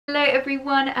Hello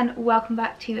everyone and welcome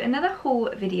back to another haul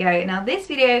video. Now this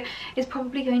video is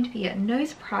probably going to be no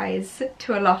surprise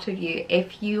to a lot of you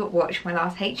if you watched my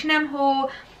last H&M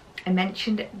haul. I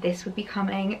mentioned this would be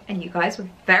coming and you guys were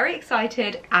very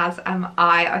excited, as am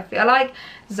I. I feel like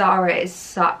Zara is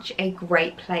such a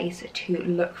great place to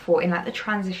look for in like the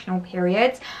transitional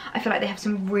periods. I feel like they have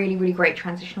some really great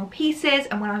transitional pieces,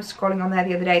 and when I was scrolling on there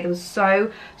the other day there was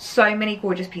so many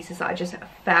gorgeous pieces that I just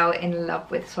fell in love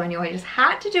with. So I knew I just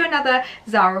had to do another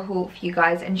Zara haul for you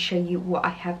guys and show you what I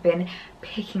have been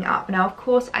picking up. Now of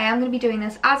course I am going to be doing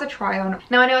this as a try on.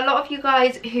 Now I know a lot of you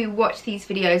guys who watch these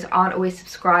videos aren't always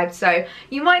subscribed, so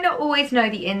you might not always know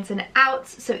the ins and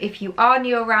outs. So if you are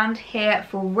new around here,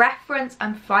 for reference,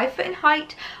 I'm 5 foot in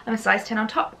height, I'm a size 10 on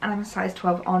top and I'm a size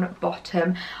 12 on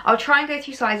bottom. I'll try and go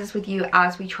through sizes with you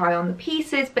as we try on the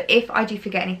pieces, but if I do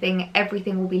forget anything,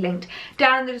 everything will be linked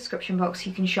down in the description box.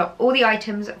 You can shop all the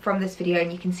items from this video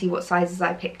and you can see what sizes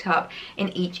I picked up in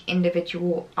each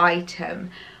individual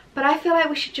item. But I feel like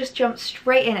we should just jump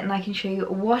straight in and I can show you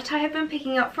what I have been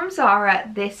picking up from Zara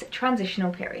this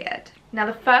transitional period. Now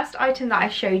the first item that I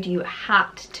showed you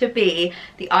had to be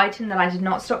the item that I did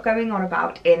not stop going on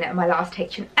about in my last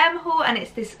H&M haul, and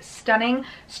it's this stunning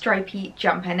stripy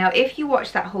jumper. Now if you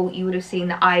watched that haul you would have seen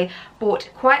that I bought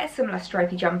quite a similar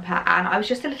stripy jumper and I was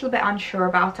just a little bit unsure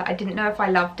about it. I didn't know if I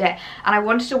loved it and I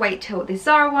wanted to wait till the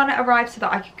Zara one arrived so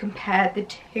that I could compare the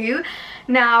two.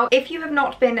 Now if you have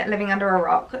not been living under a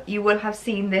rock, you will have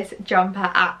seen this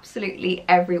jumper absolutely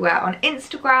everywhere on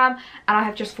Instagram and I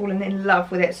have just fallen in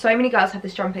love with it. So many girls have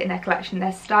this jumper in their collection.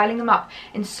 They're styling them up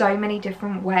in so many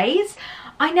different ways.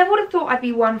 I never would have thought I'd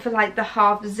be one for like the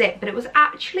half zip, but it was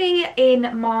actually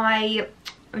in my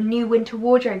new winter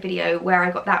wardrobe video where I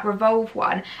got that revolve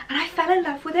one and I fell in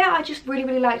love with it. I just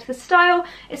really liked the style.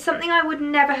 It's something I would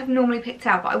never have normally picked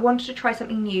out, but I wanted to try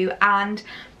something new and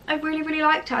I really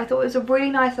liked it. I thought it was a really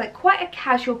nice, like quite a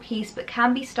casual piece, but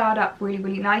can be styled up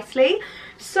really nicely.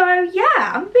 So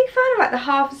yeah, I'm a big fan of like the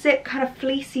half zip kind of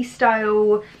fleecy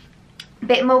style,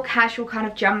 bit more casual kind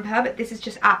of jumper, but this is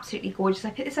just absolutely gorgeous.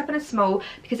 I picked this up in a small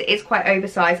because it is quite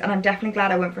oversized and I'm definitely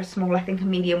glad I went for a small. I think a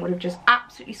medium would have just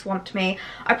absolutely swamped me.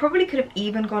 I probably could have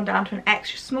even gone down to an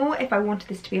extra small if I wanted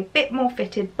this to be a bit more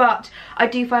fitted, but I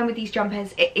do find with these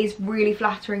jumpers it is really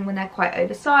flattering when they're quite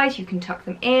oversized. You can tuck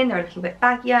them in, they're a little bit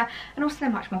baggier, and also they're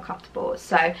much more comfortable.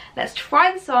 So let's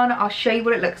try this on, I'll show you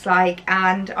what it looks like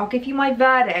and I'll give you my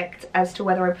verdict as to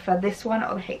whether I prefer this one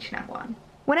or the H&M one.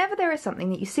 Whenever there is something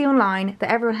that you see online that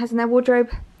everyone has in their wardrobe,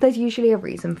 there's usually a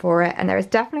reason for it, and there is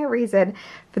definitely a reason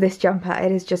for this jumper.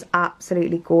 It is just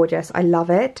absolutely gorgeous. I love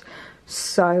it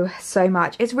so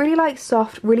much. It's really like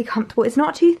soft, really comfortable. It's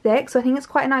not too thick, so I think it's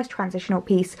quite a nice transitional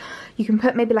piece. You can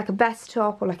put maybe like a vest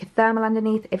top or like a thermal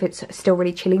underneath if it's still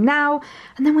really chilly now,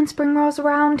 and then when spring rolls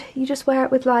around you just wear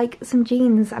it with like some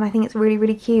jeans and I think it's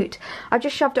really cute. I've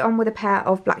just shoved it on with a pair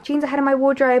of black jeans I had in my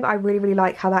wardrobe. I really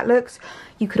like how that looks.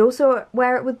 You could also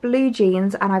wear it with blue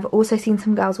jeans, and I've also seen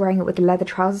some girls wearing it with leather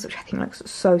trousers, which I think looks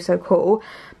so cool.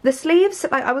 The sleeves,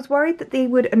 like I was worried that they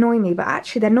would annoy me, but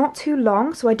actually they're not too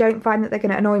long, so I don't find that they're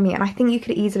going to annoy me, and I think you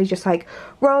could easily just like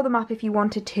roll them up if you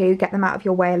wanted to, get them out of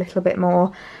your way a little bit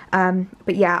more.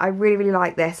 But yeah, I really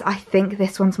like this. I think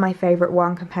this one's my favourite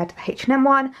one compared to the H&M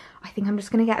one. I think I'm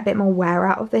just going to get a bit more wear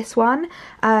out of this one.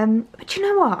 But you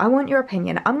know what? I want your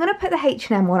opinion. I'm going to put the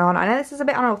H&M one on. I know this is a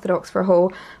bit unorthodox for a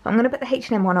haul, but I'm going to put the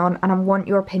H&M one on and I want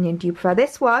your opinion. Do you prefer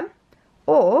this one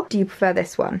or do you prefer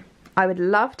this one? I would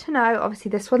love to know. Obviously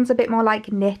this one's a bit more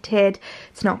like knitted.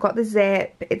 It's not got the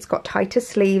zip. It's got tighter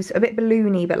sleeves, a bit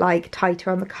balloony but like tighter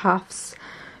on the cuffs.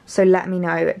 So let me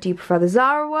know. Do you prefer the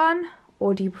Zara one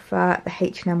or do you prefer the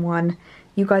H&M one?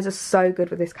 You guys are so good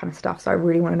with this kind of stuff, so I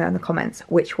really want to know in the comments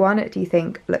which one do you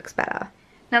think looks better.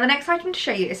 Now the next item to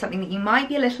show you is something that you might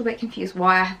be a little bit confused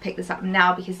why I have picked this up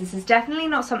now, because this is definitely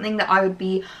not something that I would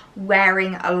be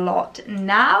wearing a lot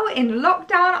now in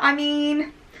lockdown. I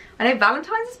mean, I know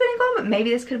Valentine's has been and gone, but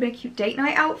maybe this could have been a cute date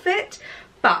night outfit.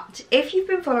 But if you've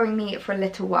been following me for a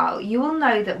little while, you will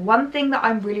know that one thing that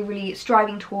I'm really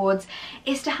striving towards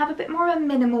is to have a bit more of a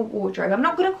minimal wardrobe. I'm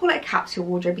not going to call it a capsule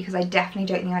wardrobe because I definitely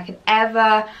don't think I could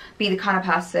ever be the kind of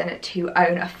person to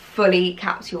own a fully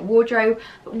capsule wardrobe.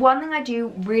 But one thing I do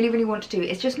really want to do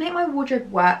is just make my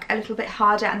wardrobe work a little bit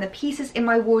harder, and the pieces in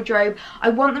my wardrobe, I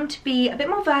want them to be a bit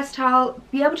more versatile,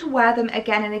 be able to wear them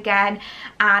again and again,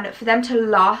 and for them to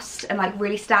last and like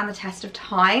really stand the test of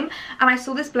time. And I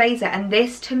saw this blazer, and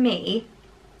this to me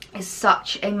is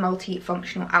such a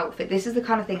multi-functional outfit. This is the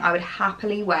kind of thing I would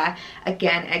happily wear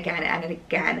again and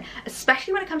again,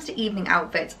 especially when it comes to evening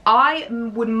outfits. I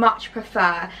would much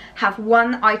prefer have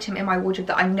one item in my wardrobe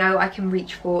that I know I can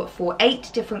reach for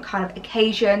 8 different kind of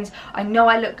occasions. I know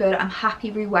I look good, I'm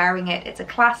happy re-wearing it, it's a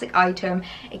classic item,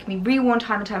 it can be re-worn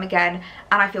time and time again,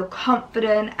 and I feel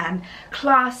confident and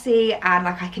classy and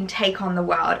like I can take on the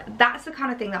world. That's the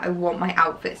kind of thing that I want my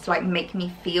outfits to like make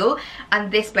me feel, and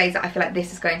this blazer, I feel like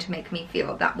this is going to make me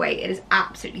feel that way. It is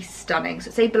absolutely stunning. So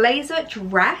it's a blazer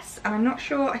dress, and I'm not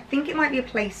sure, I think it might be a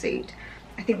play suit.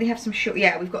 I think they have some short,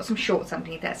 yeah, we've got some shorts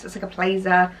underneath there, so it's like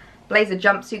a blazer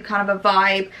jumpsuit kind of a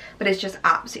vibe, but it's just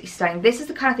absolutely stunning. This is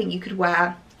the kind of thing you could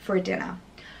wear for a dinner,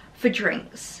 for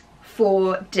drinks,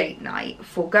 for date night,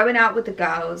 for going out with the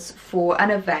girls, for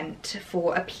an event,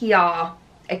 for a PR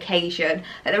occasion.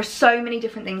 Like, there are so many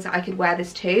different things that I could wear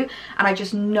this to, and I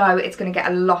just know it's going to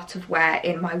get a lot of wear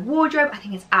in my wardrobe. I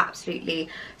think it's absolutely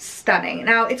stunning.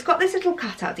 Now, it's got this little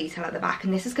cutout detail at the back,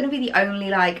 and this is going to be the only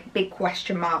like big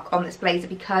question mark on this blazer,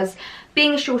 because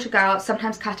being a shorter girl,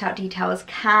 sometimes cutout details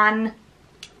can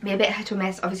be a bit hit or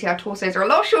miss. Obviously our torsos are a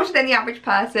lot shorter than the average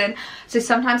person, so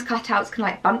sometimes cutouts can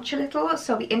like bunch a little,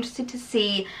 so I'll be interested to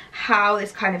see how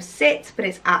this kind of sits, but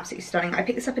it's absolutely stunning. I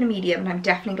picked this up in a medium, and I'm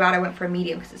definitely glad I went for a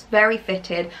medium because it's very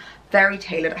fitted, very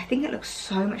tailored. I think it looks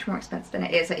so much more expensive than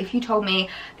it is. Like, if you told me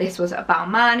this was a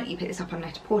Balmain, you picked this up on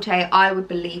Net-a-Porter, I would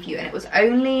believe you, and it was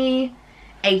only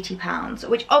 £80,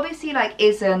 which obviously like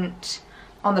isn't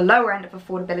on the lower end of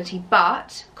affordability,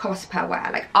 but cost per wear.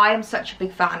 Like, I am such a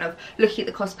big fan of looking at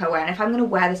the cost per wear, and if I'm going to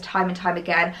wear this time and time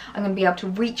again, I'm going to be able to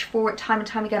reach for it time and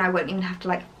time again. I won't even have to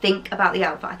like think about the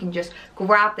outfit. I can just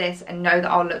grab this and know that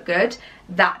I'll look good.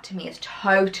 That to me is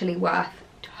totally worth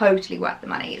the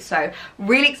money. So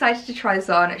really excited to try this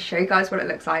on, show you guys what it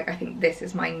looks like. I think this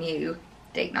is my new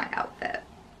date night outfit.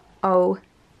 Oh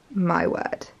my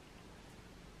word,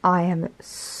 I am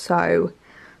so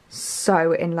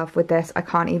in love with this. I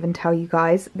can't even tell you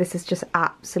guys. This is just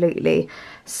absolutely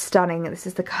stunning. This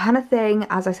is the kind of thing,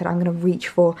 as I said, I'm going to reach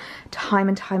for time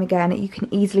and time again. You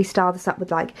can easily style this up with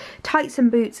like tights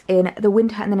and boots in the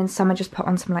winter, and then in summer just put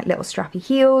on some like little strappy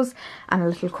heels and a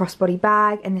little crossbody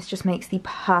bag, and this just makes the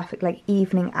perfect like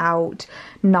evening out,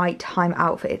 nighttime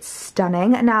outfit. It's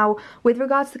stunning. Now, with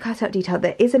regards to the cutout detail,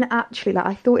 there isn't actually, like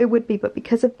I thought it would be, but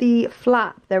because of the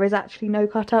flap, there is actually no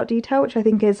cutout detail, which I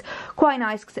think is quite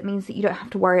nice because it means that you don't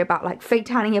have to worry about like fake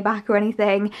tanning your back or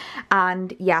anything.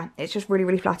 And yeah, it's just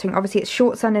really flattering. Obviously it's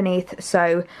shorts underneath,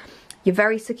 so you're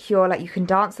very secure, like you can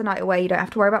dance the night away, you don't have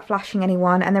to worry about flashing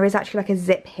anyone, and there is actually like a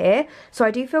zip here, so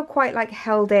I do feel quite like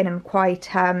held in and quite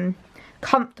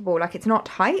comfortable. Like, it's not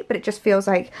tight, but it just feels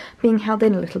like being held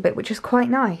in a little bit, which is quite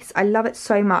nice. I love it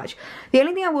so much. The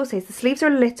only thing I will say is the sleeves are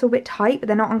a little bit tight, but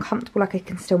they're not uncomfortable. Like, I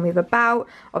can still move about.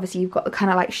 Obviously you've got the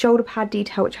kind of like shoulder pad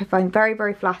detail, which I find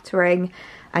very flattering.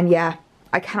 And yeah,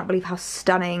 I cannot believe how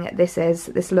stunning this is.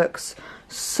 This looks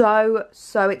so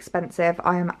expensive.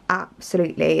 I am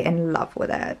absolutely in love with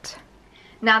it.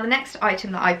 Now, the next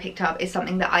item that I picked up is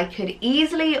something that I could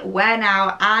easily wear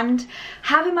now and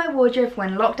have in my wardrobe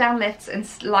when lockdown lifts and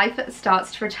life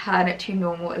starts to return to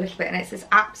normal a little bit, and it's this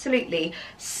absolutely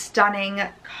stunning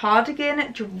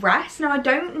cardigan dress. Now, I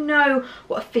don't know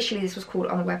what officially this was called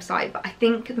on the website, but I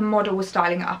think the model was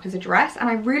styling it up as a dress, and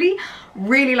I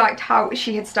really liked how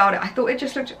she had styled it. I thought it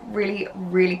just looked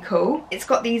really cool. It's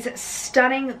got these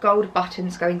stunning gold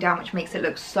buttons going down, which makes it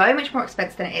look so much more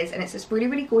expensive than it is, and it's this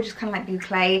really gorgeous kind of like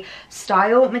boucle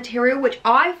style material, which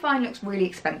I find looks really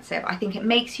expensive. I think it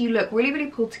makes you look really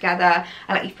pulled together,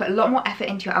 and like you've put a lot more effort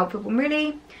into your outfit, when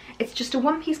really it's just a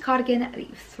one-piece cardigan that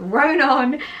you've thrown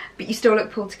on, but you still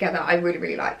look pulled together. I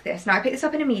really like this. Now, I picked this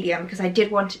up in a medium because I did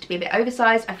want it to be a bit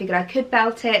oversized. I figured I could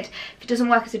belt it. If it doesn't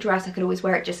work as a dress, I could always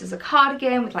wear it just as a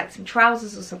cardigan with like some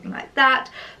trousers or something like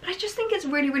that. But I just think it's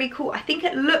really cool. I think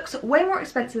it looks way more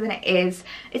expensive than it is.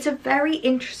 It's a very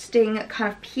interesting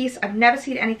kind of piece. I've never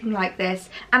seen anything like this,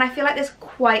 and I feel like there's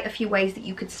quite a few ways that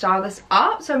you could style this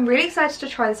up. So I'm really excited to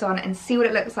try this on and see what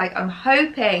it looks like. I'm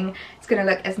hoping it's going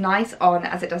to look as nice on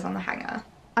as it does on the hanger.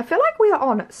 I feel like we are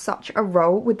on such a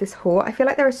roll with this haul. I feel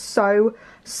like there are so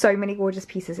many gorgeous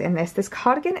pieces in this. This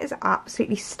cardigan is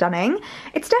absolutely stunning.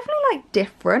 It's definitely like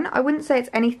different. I wouldn't say it's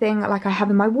anything like I have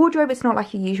in my wardrobe. It's not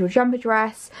like your usual jumper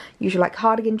dress, usual like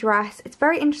cardigan dress. It's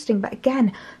very interesting, but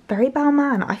again, very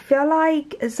Balmain. I feel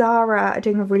like Zara are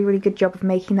doing a really good job of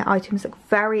making their items look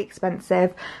very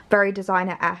expensive, very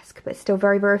designer-esque, but still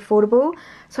very affordable.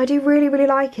 So I do really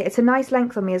like it. It's a nice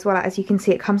length on me as well. As you can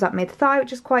see, it comes up mid-thigh,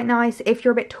 which is quite nice. If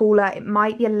you're a bit taller, it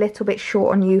might be a little bit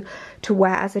short on you to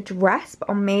wear as a dress, but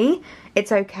on me,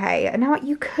 it's okay. Now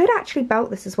you could actually belt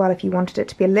this as well if you wanted it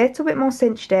to be a little bit more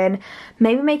cinched in,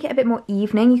 maybe make it a bit more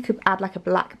evening. You could add like a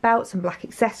black belt, some black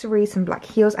accessories, some black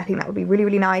heels. I think that would be really,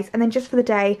 really nice. And then just for the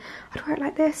day, I'd wear it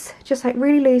like this, just like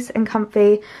really loose and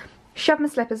comfy. Shove my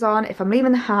slippers on. If I'm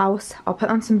leaving the house, I'll put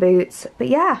on some boots. But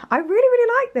yeah, I really,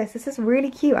 really like this. This is really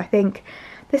cute. I think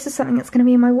this is something that's going to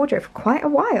be in my wardrobe for quite a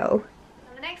while.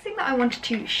 The next thing that I wanted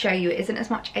to show you isn't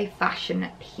as much a fashion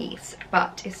piece,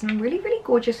 but it's some really, really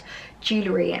gorgeous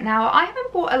jewellery. Now, I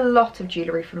haven't bought a lot of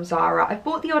jewellery from Zara. I've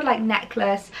bought the odd like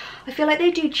necklace. I feel like they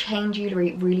do chain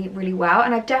jewellery really, really well,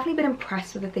 and I've definitely been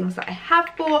impressed with the things that I have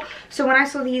bought. So when I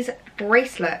saw these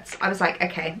bracelets, I was like,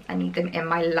 okay, I need them in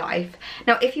my life.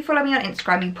 Now, if you follow me on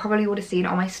Instagram, you probably would have seen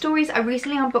on my stories, I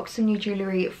recently unboxed some new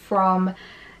jewellery from,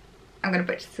 I'm going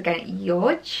to butcher this again,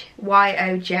 Yoj,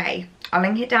 Y-O-J. I'll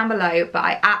link it down below, but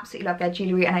I absolutely love their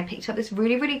jewellery, and I picked up this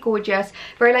really, really gorgeous,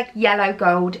 very like yellow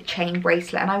gold chain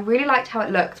bracelet, and I really liked how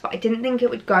it looked, but I didn't think it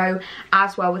would go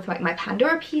as well with like my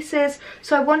Pandora pieces,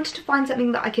 so I wanted to find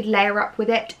something that I could layer up with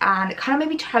it and kind of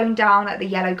maybe tone down like the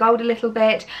yellow gold a little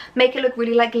bit, make it look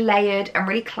really like layered and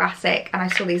really classic. And I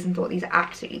saw these and thought these are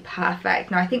absolutely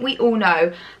perfect. Now, I think we all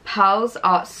know pearls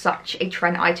are such a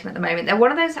trend item at the moment. They're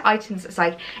one of those items that's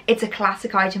like, it's a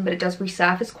classic item, but it does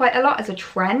resurface quite a lot as a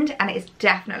trend, and it is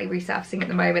definitely resurfacing at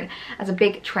the moment as a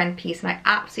big trend piece, and I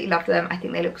absolutely love them. I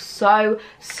think they look so,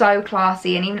 so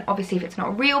classy, and even obviously if it's not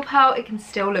a real pearl, it can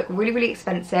still look really, really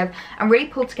expensive and really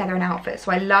pull together an outfit.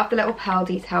 So I love the little pearl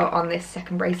detail on this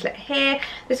second bracelet here.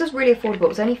 This was really affordable. It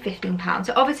was only £15,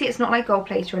 so obviously it's not like gold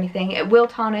plate or anything. It will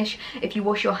tarnish if you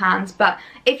wash your hands, but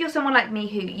if you're someone like me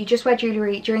who you just wear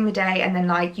jewellery during the day and then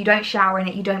like you don't shower in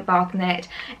it, you don't bath in it,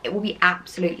 it will be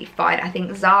absolutely fine. I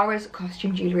think Zara's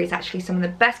costume jewellery is actually some of the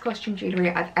best costume jewellery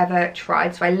I've ever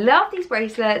tried. So I love these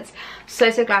bracelets.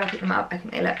 So glad I picked them up. I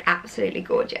think they look absolutely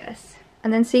gorgeous.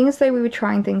 And then, seeing as though we were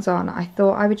trying things on, I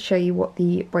thought I would show you what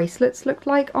the bracelets look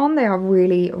like on. They are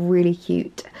really, really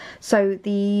cute. So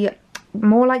the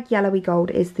more like yellowy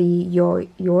gold is the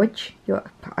Yoj,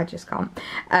 I just can't,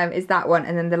 is that one,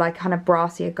 and then the like kind of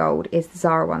brassier gold is the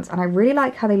Zara ones, and I really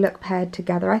like how they look paired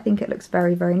together. I think it looks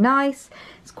very, very nice.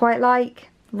 It's quite like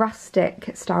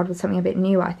rustic styled with something a bit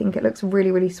new. I think it looks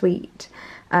really, really sweet.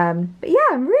 But yeah,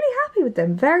 I'm really happy with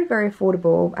them. Very, very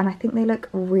affordable, and I think they look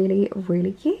really,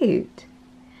 really cute.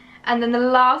 And then the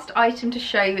last item to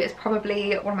show you is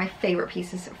probably one of my favourite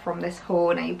pieces from this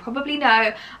haul. Now, you probably know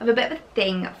I have a bit of a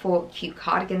thing for cute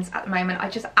cardigans at the moment. I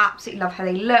just absolutely love how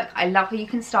they look. I love how you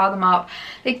can style them up.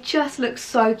 They just look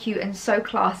so cute and so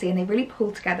classy, and they really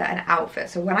pull together an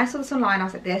outfit. So when I saw this online, I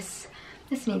was like, this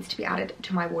needs to be added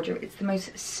to my wardrobe. It's the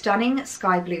most stunning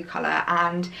sky blue colour,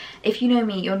 and if you know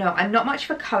me, you'll know I'm not much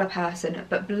of a colour person,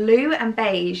 but blue and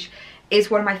beige is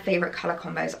one of my favourite colour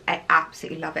combos. I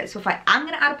absolutely love it. So if I am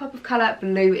going to add a pop of colour,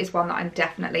 blue is one that I'm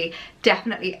definitely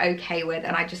okay with,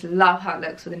 and I just love how it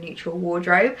looks with a neutral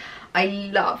wardrobe. I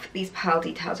love these pearl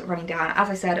details running down. As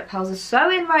I said, pearls are so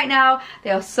in right now.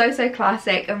 They are so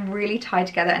classic and really tie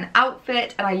together an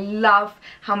outfit, and I love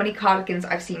how many cardigans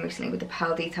I've seen recently with the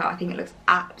pearl detail. I think it looks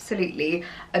absolutely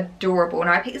adorable.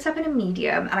 Now, I picked this up in a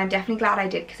medium, and I'm definitely glad I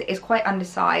did because it is quite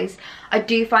undersized. I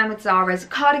do find with Zara's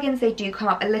cardigans, they do come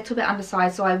up a little bit undersized,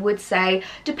 so I would say,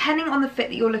 depending on the fit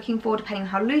that you're looking for, depending on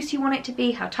how loose you want it to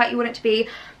be, how tight you want it to be,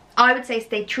 I would say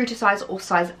stay true to size or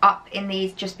size up in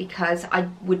these, just because I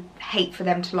would hate for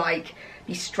them to like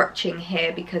be stretching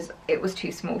here because it was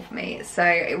too small for me. So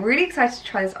I'm really excited to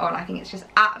try this on. I think it's just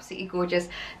absolutely gorgeous.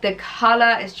 The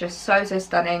colour is just so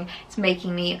stunning. It's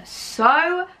making me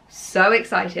so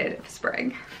excited for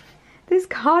spring. This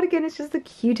cardigan is just the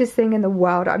cutest thing in the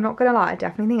world. I'm not gonna lie, I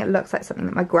definitely think it looks like something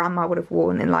that my grandma would have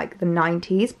worn in like the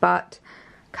 90s, but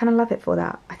kind of love it for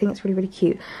that. I think it's really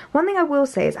cute. One thing I will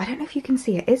say is, I don't know if you can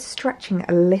see, it is stretching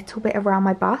a little bit around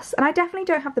my bust, and I definitely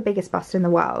don't have the biggest bust in the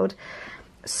world,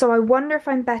 so I wonder if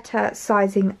I'm better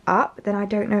sizing up. Then I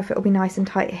don't know if it'll be nice and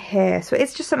tight here. So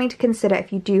it's just something to consider.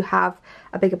 If you do have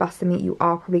a bigger bust than me, you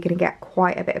are probably going to get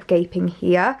quite a bit of gaping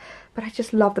here. But I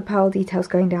just love the pearl details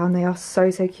going down. They are so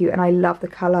cute, and I love the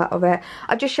colour of it.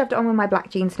 I've just shoved it on with my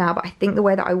black jeans now, but I think the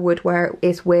way that I would wear it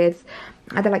is with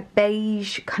either like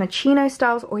beige kind of chino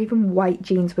styles, or even white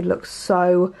jeans would look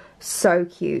so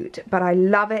cute. But I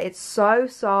love it. It's so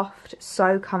soft,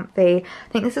 so comfy.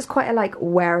 I think this is quite a like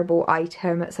wearable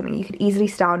item. It's something you could easily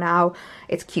style now.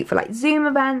 It's cute for like Zoom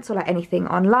events or like anything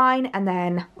online, and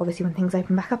then obviously when things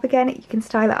open back up again, you can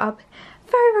style it up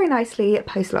very nicely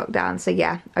post lockdown. So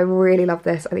yeah, I really love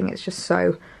this. I think it's just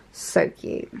so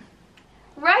cute.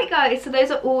 Right guys, so those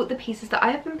are all the pieces that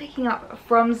I have been picking up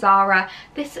from Zara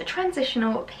this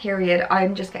transitional period.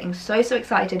 I'm just getting so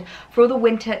excited for all the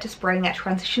winter to spring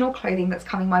transitional clothing that's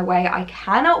coming my way. I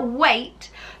cannot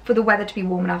wait for the weather to be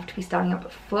warm enough to be starting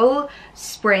up full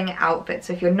spring outfits.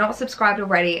 So if you're not subscribed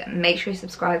already, make sure you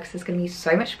subscribe because there's going to be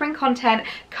so much spring content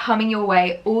coming your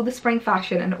way, all the spring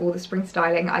fashion and all the spring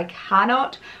styling. I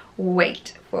cannot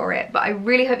wait for it. But I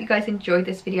really hope you guys enjoyed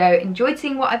this video, enjoyed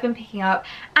seeing what I've been picking up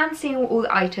and seeing what all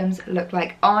the items look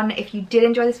like on. If you did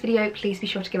enjoy this video, please be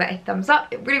sure to give it a thumbs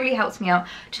up. It really helps me out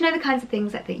to know the kinds of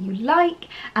things that you like.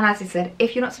 And as I said,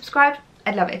 if you're not subscribed,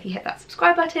 I'd love it if you hit that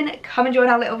subscribe button. Come and join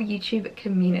our little YouTube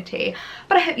community.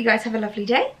 But I hope you guys have a lovely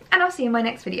day and I'll see you in my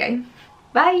next video.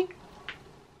 Bye!